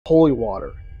holy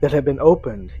water that had been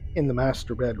opened in the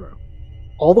master bedroom.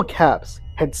 All the caps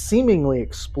had seemingly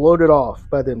exploded off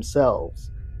by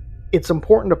themselves. It's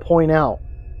important to point out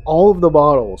all of the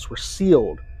bottles were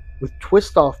sealed with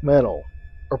twist-off metal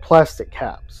or plastic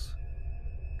caps.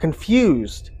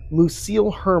 Confused,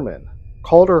 Lucille Herman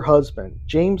called her husband,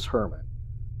 James Herman,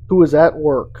 who was at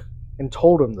work, and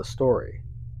told him the story.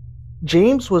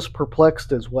 James was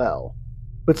perplexed as well,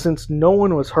 but since no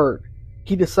one was hurt,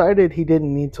 he decided he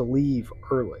didn't need to leave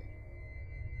early.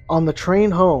 On the train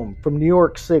home from New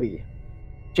York City,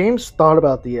 James thought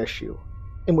about the issue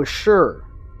and was sure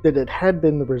that it had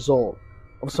been the result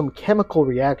of some chemical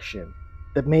reaction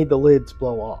that made the lids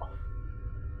blow off.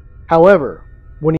 However,